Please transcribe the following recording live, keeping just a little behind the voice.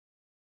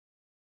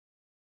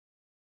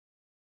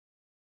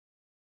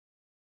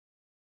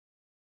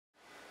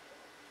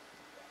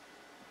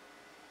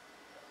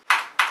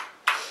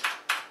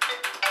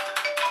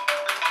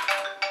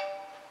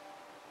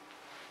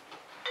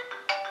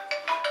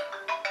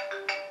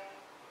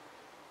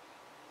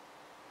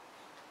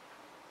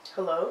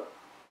Hello?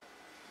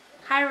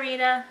 Hi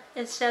Rita,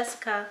 it's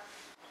Jessica.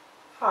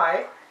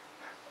 Hi.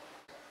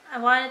 I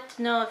wanted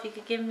to know if you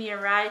could give me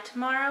a ride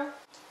tomorrow.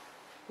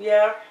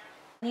 Yeah.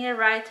 I need a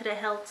ride to the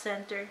health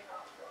center.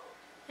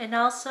 And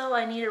also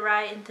I need a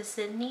ride into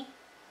Sydney.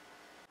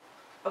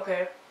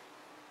 Okay.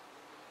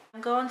 I'm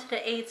going to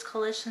the AIDS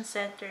Coalition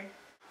Center.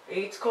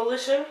 AIDS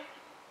Coalition?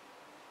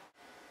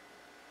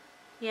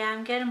 Yeah,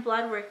 I'm getting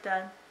blood work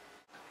done.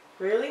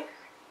 Really?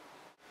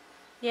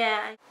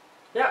 Yeah.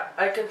 Yeah,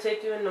 I can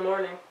take you in the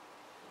morning.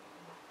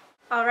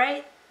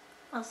 Alright,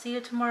 I'll see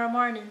you tomorrow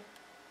morning.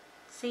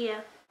 See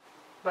ya.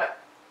 Bye.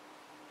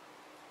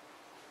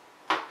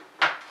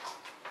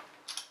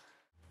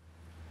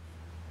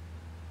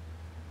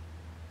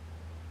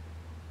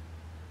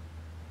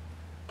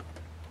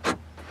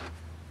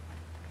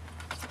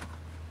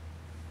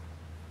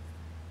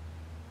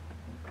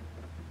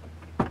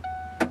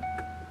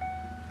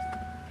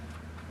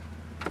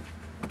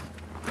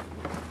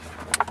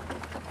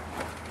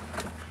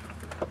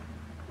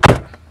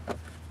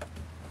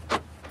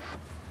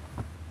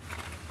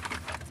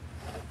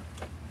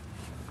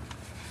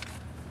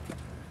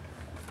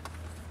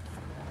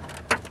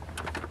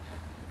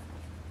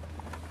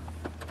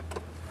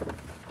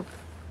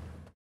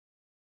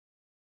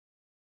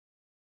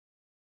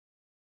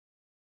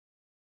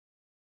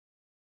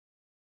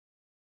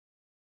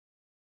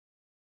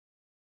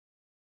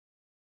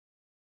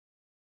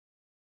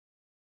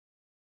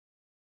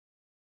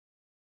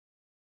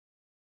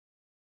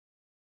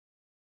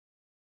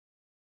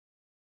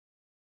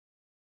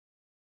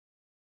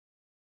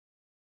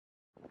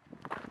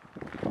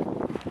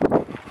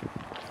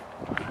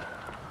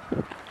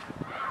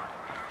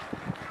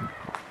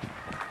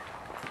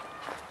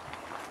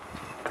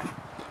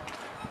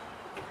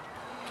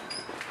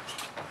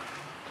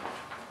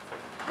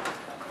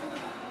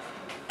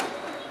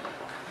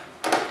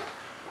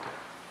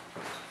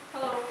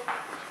 Hello.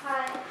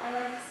 Hi, I'd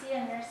like to see a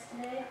nurse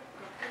today.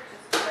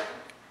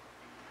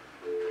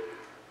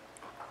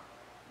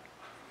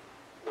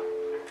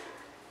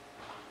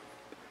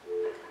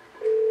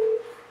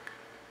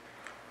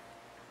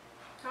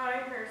 Hi,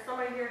 there's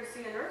somebody here to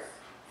see a nurse?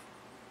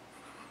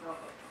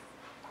 Okay.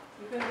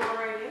 You can go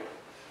right in.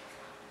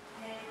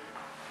 Hey.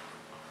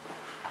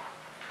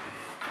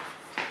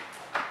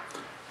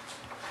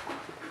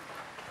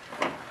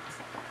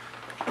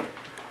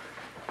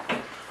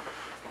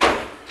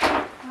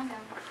 Come on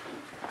down.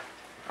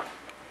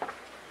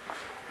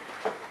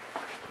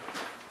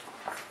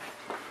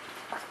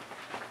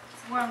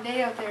 It's a warm day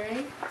out there,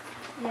 eh?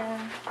 Yeah.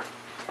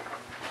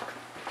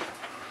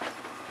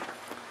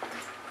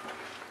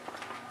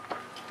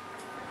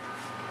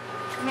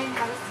 Come in,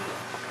 have a seat.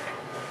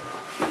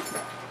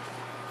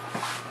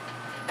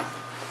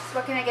 So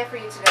what can I get for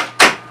you today?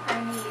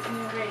 I need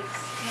new rigs.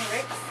 Any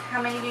Ricks?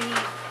 How many do you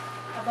need?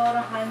 About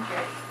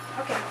 100.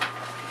 Okay.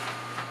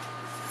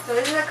 So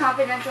this is a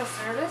confidential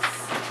service.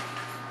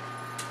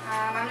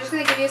 I'm just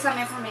going to give you some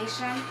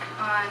information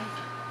on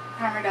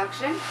harm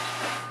reduction.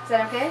 Is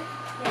that okay?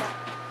 Yeah.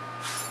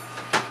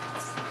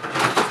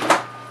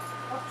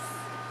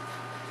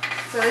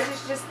 So this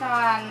is just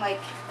on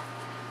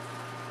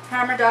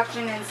harm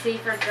reduction and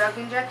safer drug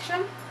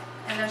injection.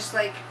 And there's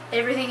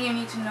everything you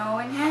need to know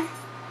in here.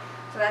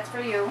 So that's for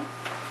you.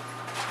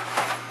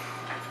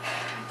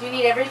 Do you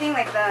need everything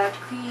like the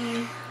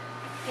clean?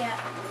 Yeah.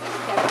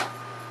 Okay.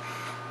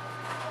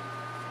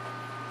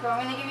 So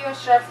I'm going to give you a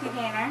sharp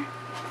container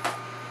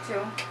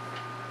too.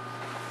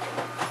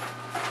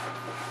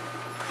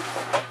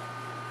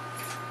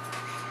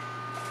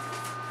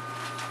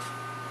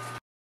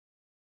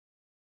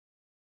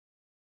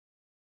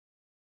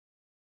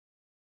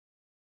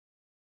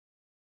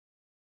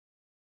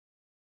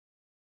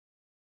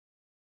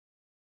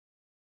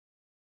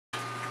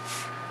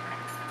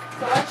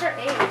 So what's your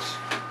age?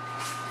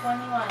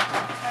 21.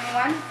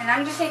 21? And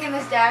I'm just taking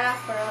this data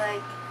for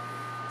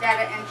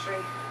data entry.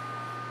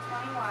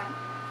 21.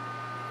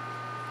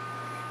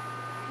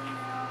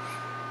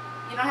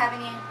 You don't have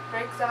any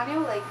breaks on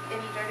you? Like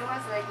any dirty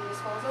ones that I can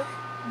dispose of?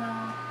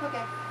 No.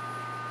 Okay.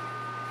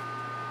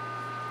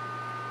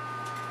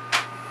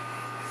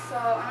 So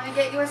I'm going to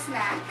get you a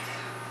snack.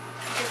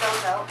 Get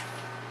those out.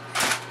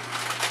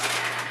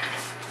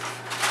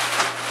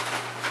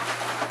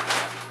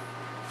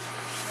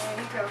 There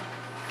you go.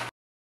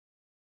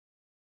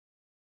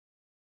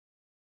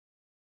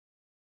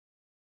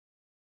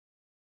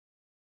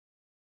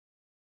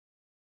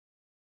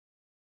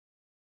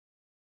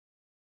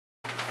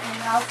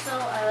 And also,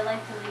 I would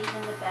like to leave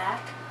in the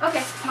back.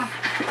 Okay, come on.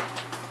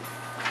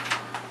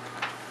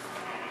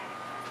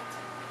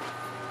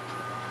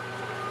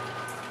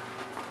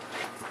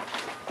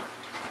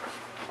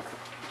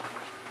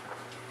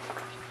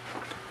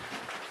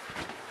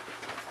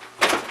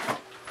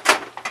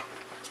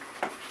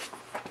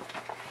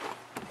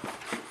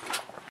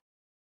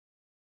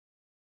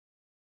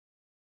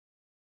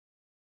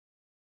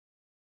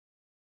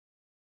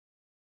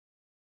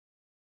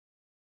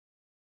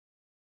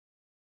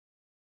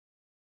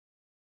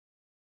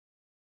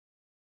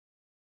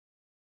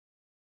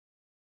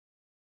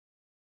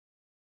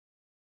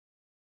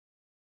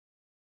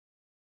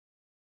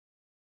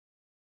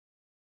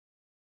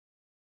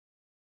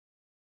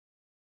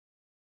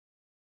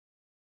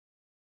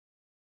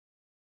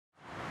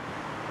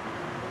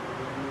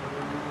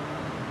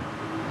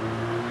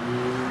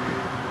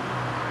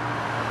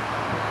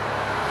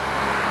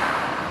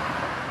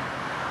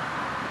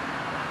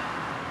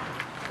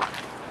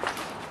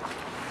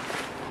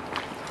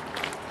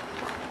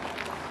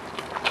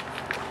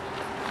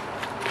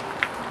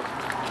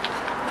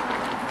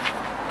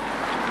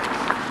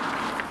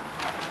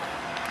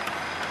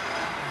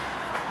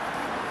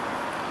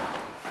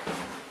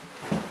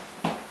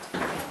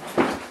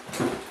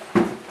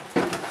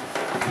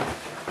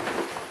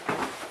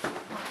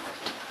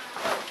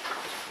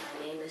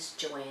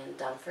 in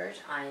Dunford.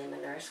 I am a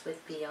nurse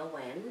with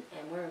BON,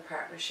 and we're in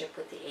partnership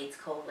with the AIDS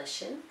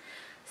Coalition.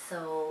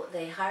 So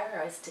they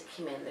hire us to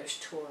come in. There's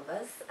two of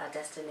us.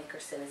 Desta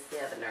Nickerson is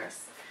the other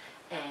nurse,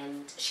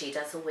 and she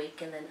does a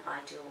week and then I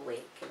do a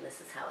week, and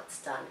this is how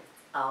it's done.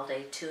 All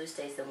day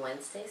Tuesdays and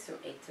Wednesdays from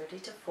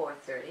 8:30 to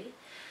 4:30,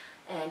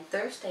 and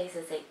Thursdays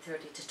is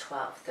 8:30 to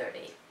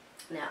 12:30.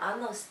 Now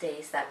on those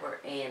days that we're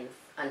in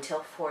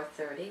until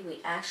 4:30,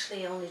 we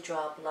actually only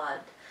draw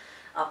blood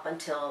up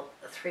until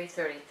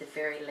 3:30 at the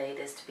very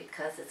latest,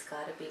 because it's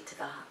got to be to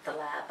the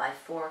lab by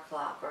 4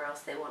 o'clock or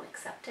else they won't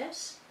accept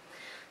it.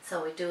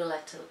 So we do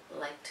like to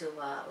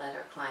let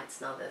our clients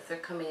know that if they're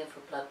coming in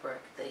for blood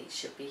work, they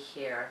should be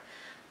here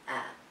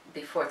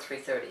before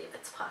 3:30 if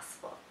it's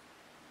possible.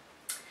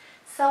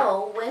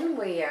 So when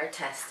we are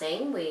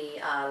testing,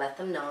 we let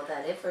them know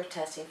that if we're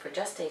testing for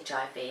just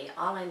HIV,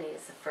 all I need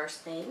is the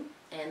first name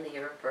and the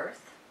year of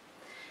birth,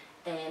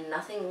 and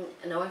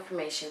no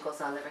information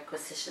goes on the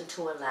requisition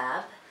to a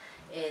lab.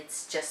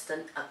 It's just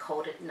a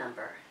coded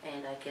number,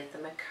 and I give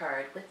them a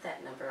card with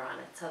that number on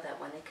it so that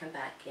when they come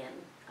back in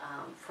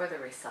for the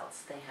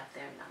results, they have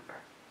their number.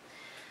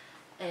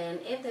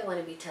 And if they want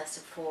to be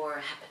tested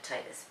for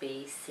hepatitis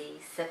B,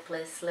 C,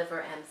 syphilis,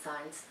 liver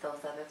enzymes,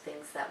 those other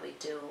things that we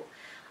do,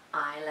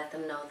 I let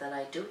them know that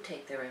I do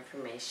take their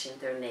information,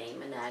 their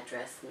name and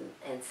address, and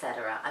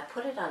etc. I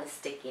put it on a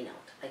sticky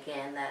note.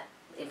 Again, that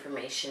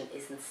information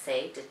isn't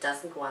saved. It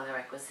doesn't go on the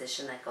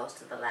requisition that goes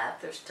to the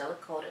lab. There's still a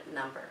coded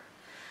number.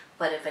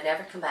 But if it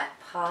ever come back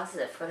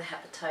positive for the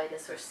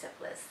hepatitis or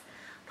syphilis,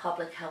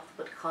 public health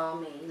would call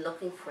me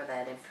looking for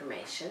that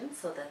information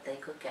so that they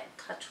could get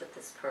in touch with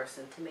this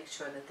person to make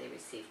sure that they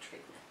receive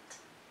treatment.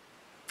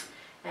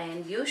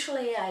 And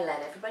usually I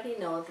let everybody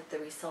know that the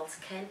results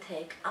can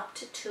take up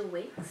to 2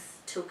 weeks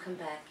to come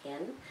back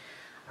in.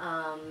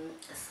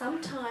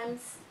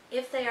 Sometimes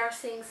if they are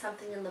seeing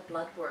something in the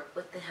blood work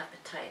with the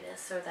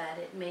hepatitis, or that,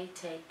 it may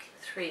take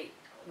 3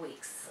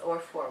 weeks or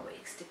 4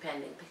 weeks,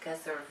 depending,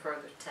 because there are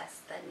further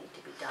tests that need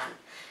to be done,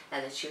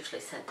 and it's usually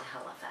sent to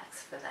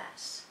Halifax for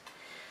that.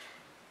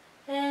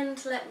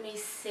 And let me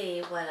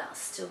see, what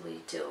else do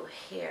we do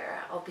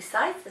here? Oh,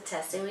 besides the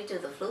testing, we do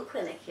the flu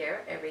clinic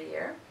here every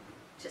year.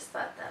 Just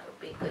thought that would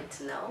be good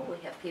to know. We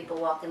have people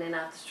walking in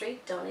off the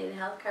street, don't need a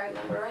health card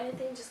number or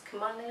anything, just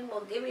come on in,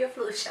 we'll give you a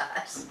flu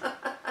shot.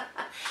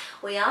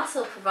 We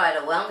also provide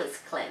a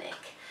wellness clinic.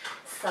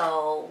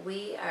 So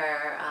we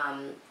are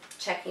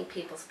checking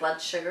people's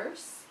blood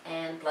sugars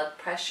and blood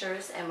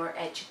pressures, and we're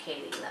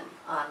educating them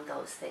on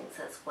those things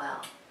as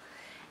well.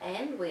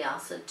 And we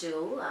also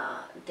do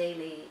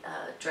daily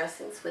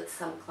dressings with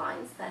some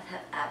clients that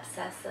have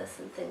abscesses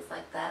and things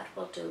like that.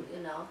 We'll do,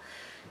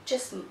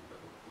 just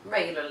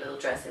regular little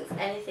dressings.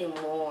 Anything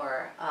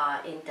more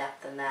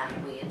in-depth than that,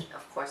 we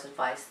of course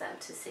advise them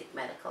to seek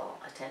medical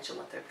attention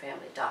with their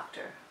family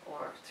doctor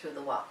or through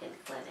the walk-in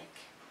clinic.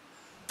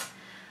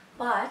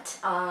 But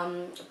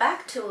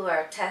back to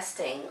our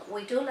testing,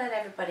 we do let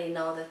everybody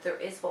know that there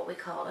is what we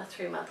call a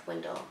 3-month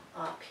window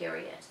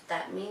period.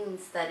 That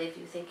means that if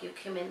you think you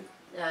come in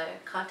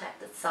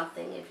contact with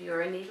something, if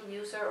you're a needle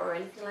user or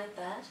anything like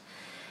that,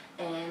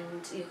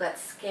 and you got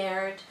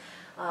scared,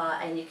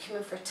 and you come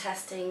in for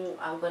testing,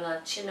 I'm going to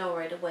let you know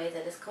right away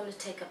that it's going to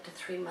take up to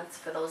 3 months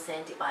for those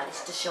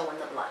antibodies to show in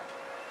the blood.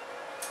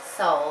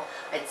 So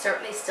I'd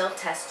certainly still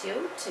test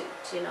you to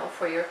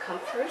for your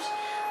comfort,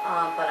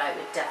 but I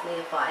would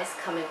definitely advise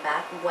coming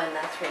back when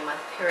that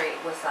 3-month period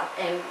was up,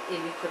 and if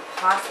you could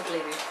possibly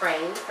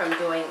refrain from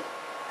doing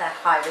that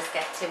high-risk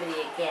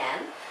activity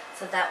again,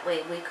 so that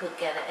way we could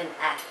get an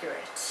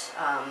accurate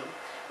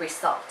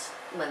result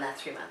when that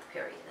 3-month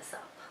period is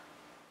up.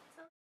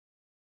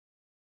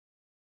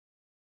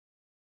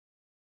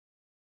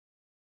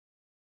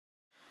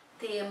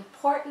 The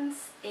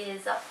importance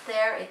is up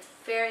there. It's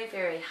very,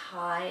 very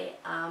high,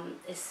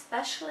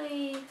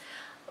 especially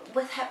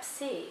with Hep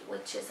C,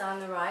 which is on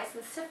the rise,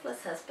 and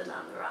syphilis has been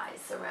on the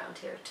rise around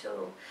here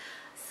too.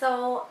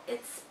 So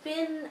it's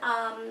been,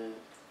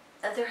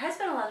 there has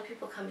been a lot of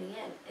people coming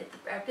in.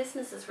 Our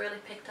business has really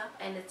picked up,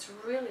 and it's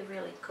really,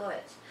 really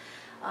good.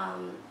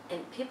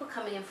 And people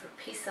coming in for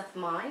peace of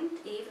mind,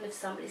 even if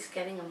somebody's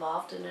getting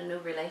involved in a new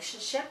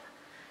relationship,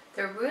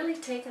 they're really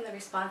taking the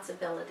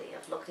responsibility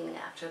of looking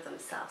after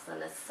themselves,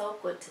 and it's so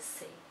good to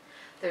see.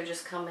 They're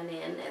just coming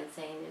in and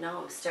saying,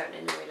 I'm starting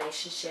a new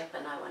relationship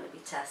and I want to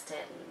be tested,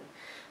 and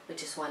we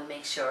just want to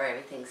make sure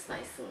everything's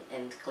nice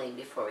and clean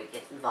before we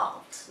get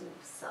involved. And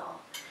so,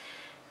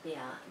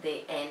 yeah,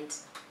 and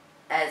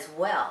as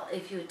well,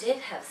 if you did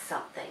have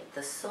something,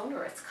 the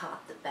sooner it's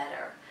caught, the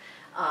better.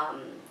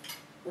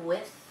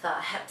 With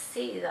Hep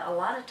C, a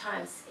lot of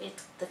times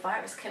the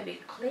virus can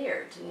be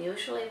cleared, and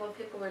usually when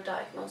people were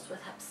diagnosed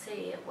with Hep C,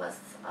 it was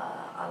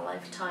a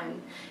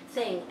lifetime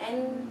thing,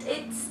 and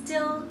it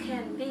still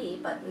can be,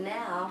 but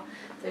now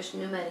there's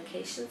new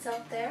medications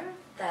out there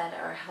that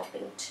are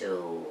helping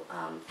to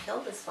kill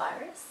this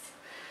virus,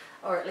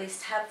 or at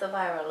least have the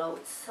viral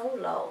load so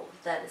low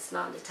that it's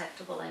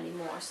non-detectable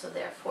anymore, so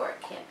therefore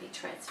it can't be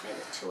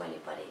transmitted to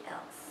anybody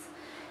else.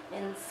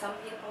 And some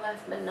people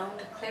have been known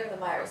to clear the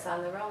virus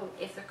on their own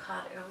if they're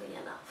caught early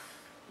enough,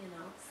 you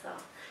know. So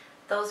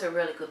those are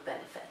really good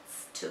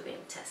benefits to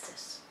being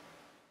tested.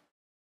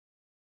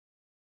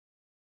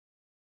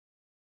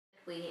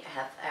 We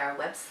have our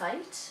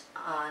website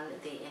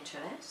on the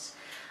internet.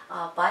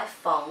 By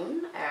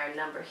phone, our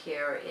number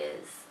here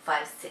is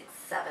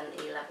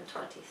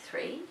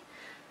 567-1123.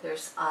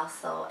 There's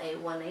also a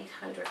 1-800 number.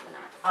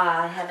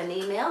 I have an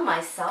email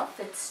myself.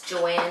 It's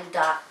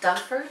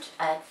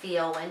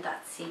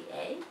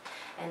joanne.dunford@von.ca,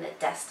 and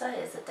Adesta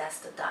is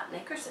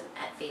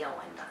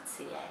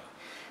adesta.nickerson@von.ca.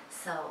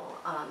 So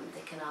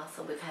they can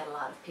also, we've had a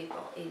lot of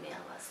people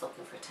email us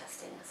looking for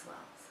testing as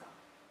well. So.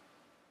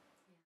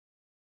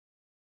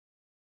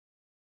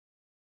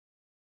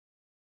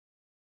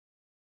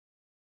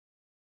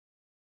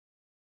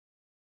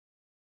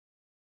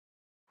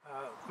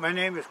 My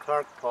name is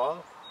Clark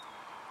Paul.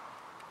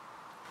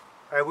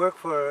 I work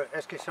for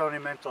Eskasoni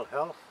Mental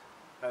Health.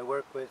 I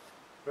work with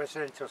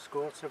residential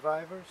school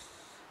survivors.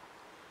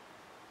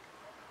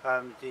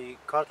 I'm the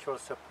cultural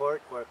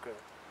support worker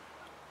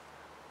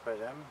for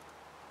them.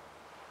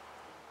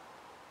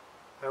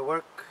 I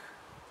work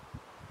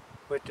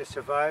with the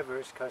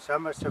survivors because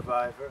I'm a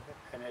survivor,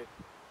 and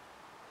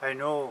I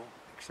know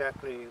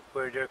exactly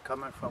where they're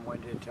coming from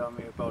when they tell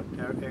me about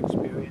their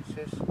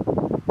experiences.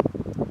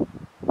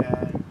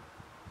 And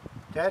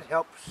that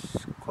helps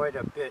quite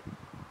a bit.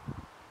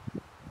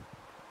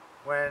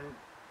 When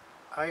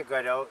I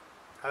got out,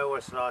 I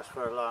was lost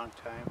for a long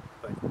time,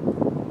 but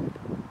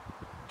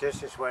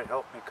this is what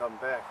helped me come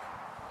back.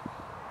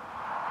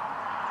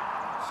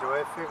 So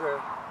I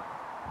figure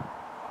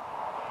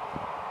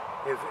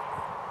if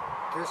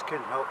this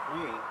can help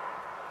me,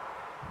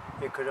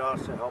 it could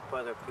also help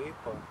other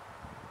people.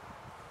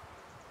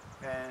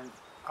 And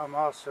I'm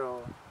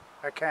also,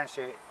 I can't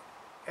say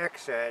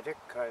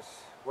ex-addict,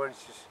 because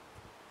once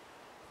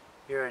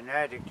you're an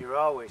addict, you're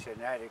always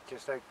an addict.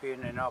 Just like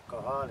being an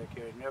alcoholic,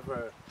 you're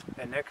never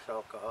an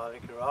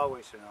ex-alcoholic, you're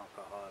always an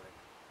alcoholic.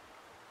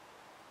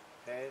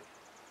 Okay?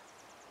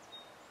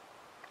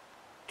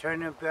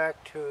 Turning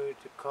back to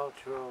the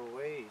cultural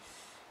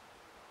ways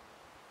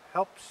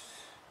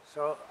helps.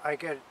 So I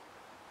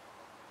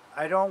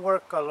don't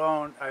work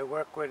alone, I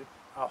work with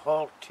a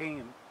whole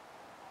team.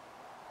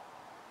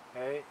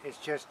 Okay? It's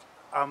just,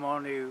 I'm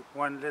only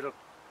one little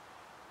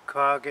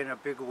cog in a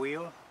big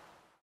wheel.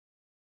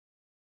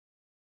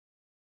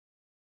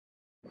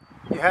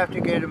 You have to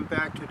get them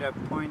back to that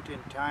point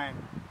in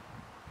time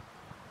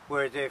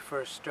where they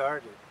first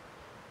started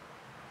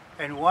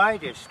and why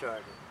they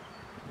started.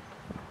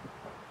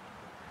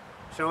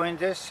 So in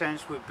this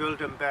sense, we build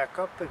them back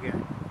up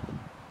again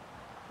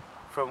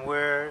from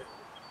where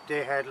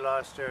they had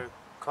lost their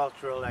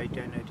cultural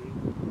identity,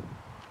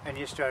 and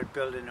you start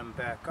building them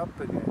back up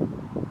again.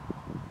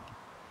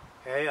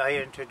 Okay, I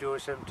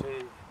introduce them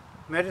to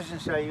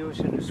medicines I use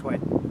in the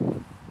sweat.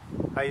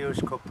 I use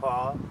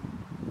copal,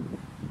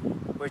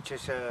 which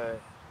is a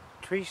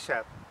tree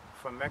sap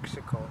from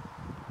Mexico.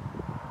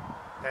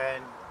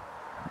 And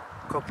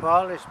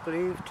copal is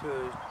believed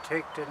to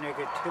take the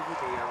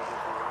negativity out of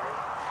the world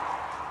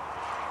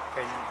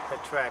and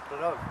attract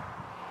love.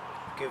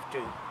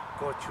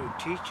 Go through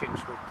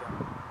teachings with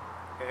them.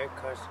 Okay,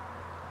 because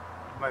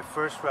my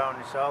first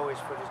round is always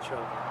for the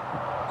children.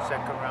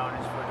 Second round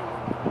is for the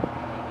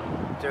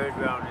women. Third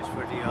round is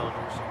for the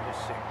elders and the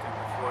sick. And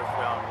the fourth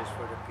round is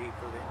for the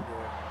people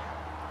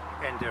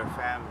and their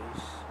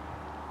families.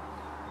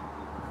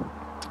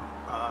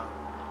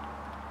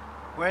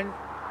 When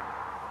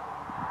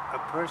a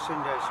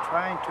person that's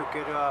trying to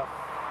get off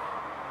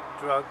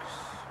drugs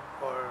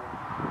or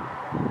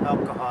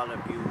alcohol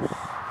abuse,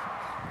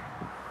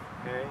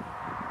 okay,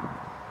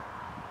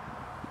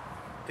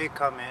 they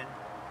come in,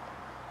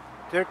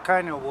 they're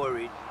kind of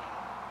worried,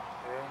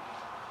 okay?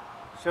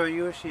 So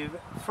usually,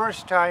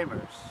 first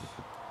timers,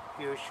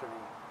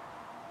 usually,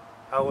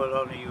 I will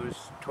only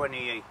use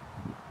 28.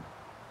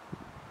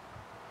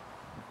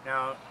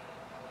 Now,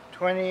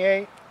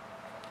 28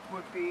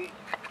 would be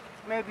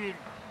maybe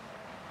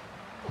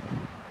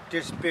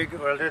this big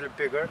or a little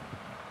bigger.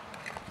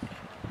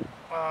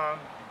 I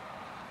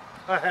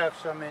have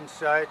some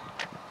inside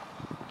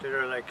that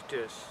are like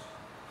this.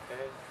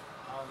 Okay?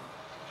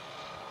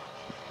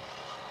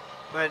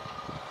 But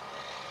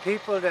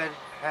people that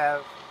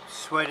have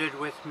sweated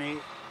with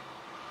me,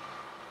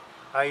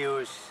 I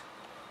use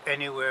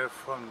anywhere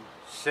from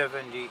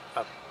 70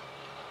 up,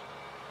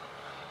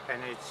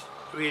 and it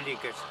really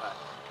gets hot.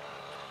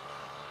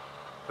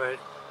 But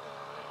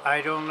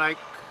I don't like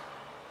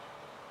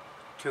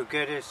to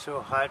get it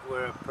so hot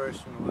where a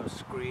person will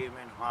scream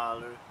and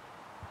holler.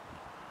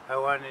 I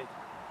want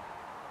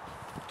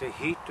the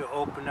heat to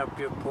open up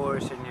your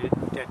pores and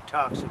that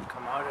toxin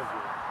come out of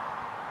you.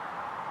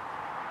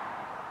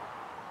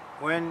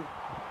 When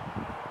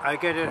I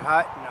get it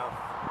hot enough,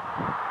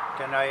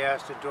 then I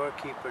ask the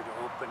doorkeeper to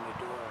open the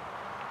door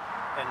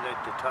and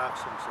let the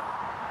toxins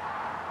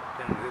out.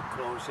 Then he'll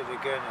close it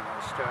again and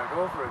I'll start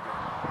over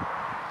again.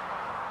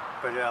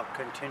 But I'll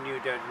continue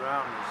that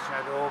round. It's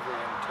not over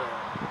until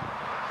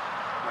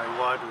my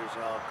water is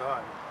all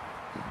gone.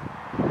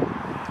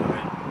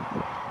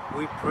 When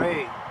we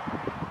pray,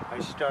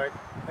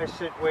 I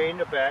sit way in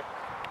the back,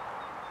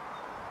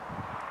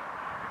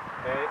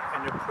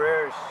 and the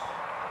prayers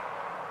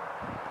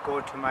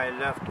go to my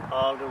left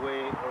all the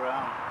way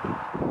around.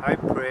 I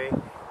pray,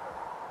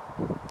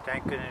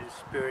 thanking the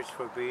spirits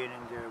for being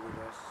in there with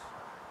us.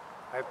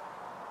 I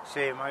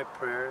say my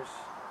prayers,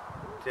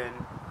 then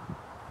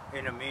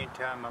in the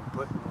meantime I'm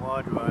putting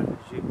water on.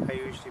 I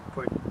usually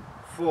put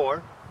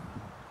four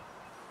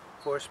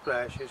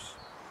splashes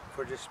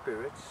for the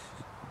spirits.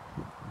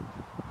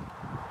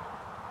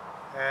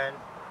 And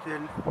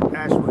then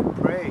as we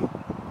pray,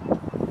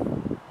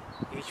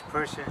 each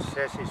person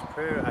says his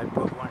prayer, I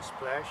put one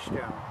splash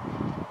down.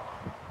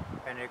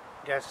 And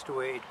that's the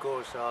way it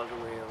goes all the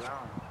way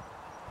around.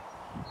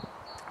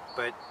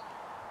 But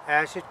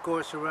as it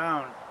goes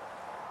around,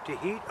 the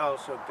heat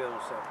also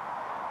builds up.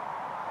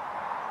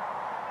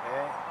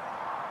 Okay?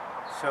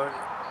 So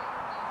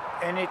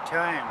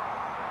anytime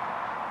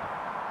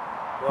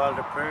while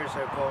the prayers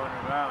are going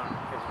around,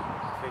 if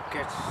it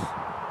gets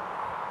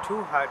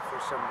too hot for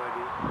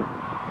somebody,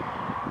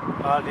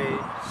 all they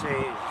say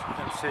is,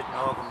 I'm sitting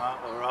Ogama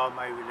or all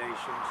my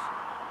relations.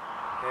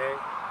 Okay?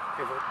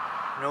 If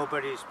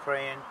nobody's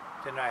praying,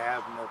 then I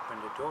have them open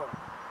the door.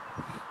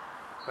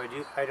 But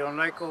I don't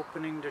like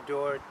opening the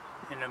door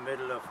in the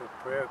middle of a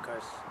prayer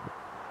because,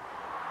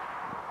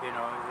 you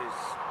know,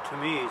 to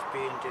me it's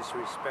being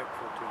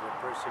disrespectful to the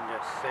person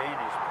that's saying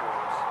his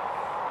prayers.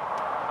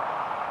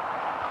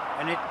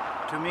 And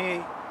to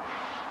me,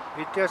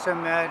 it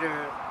doesn't matter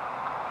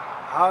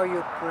how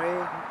you pray,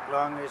 as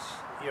long as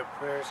your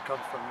prayers come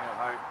from your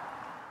heart.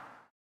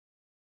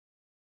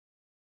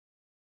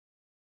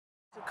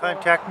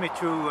 Contact me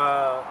through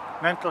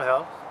mental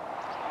health,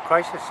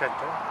 crisis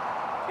center,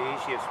 the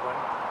easiest one.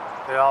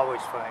 They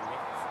always find me.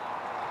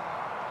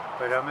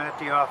 But I'm at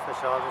the office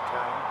all the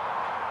time,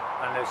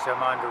 unless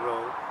I'm on the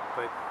road.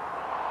 But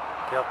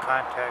they'll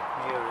contact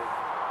me or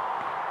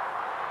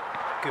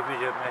give me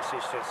the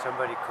message that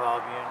somebody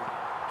called me, and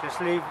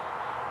just leave.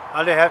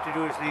 All they have to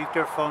do is leave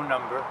their phone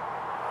number,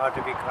 how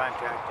to be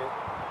contacted,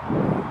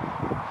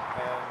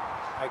 and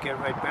I get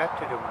right back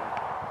to them when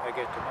I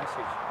get the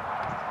message.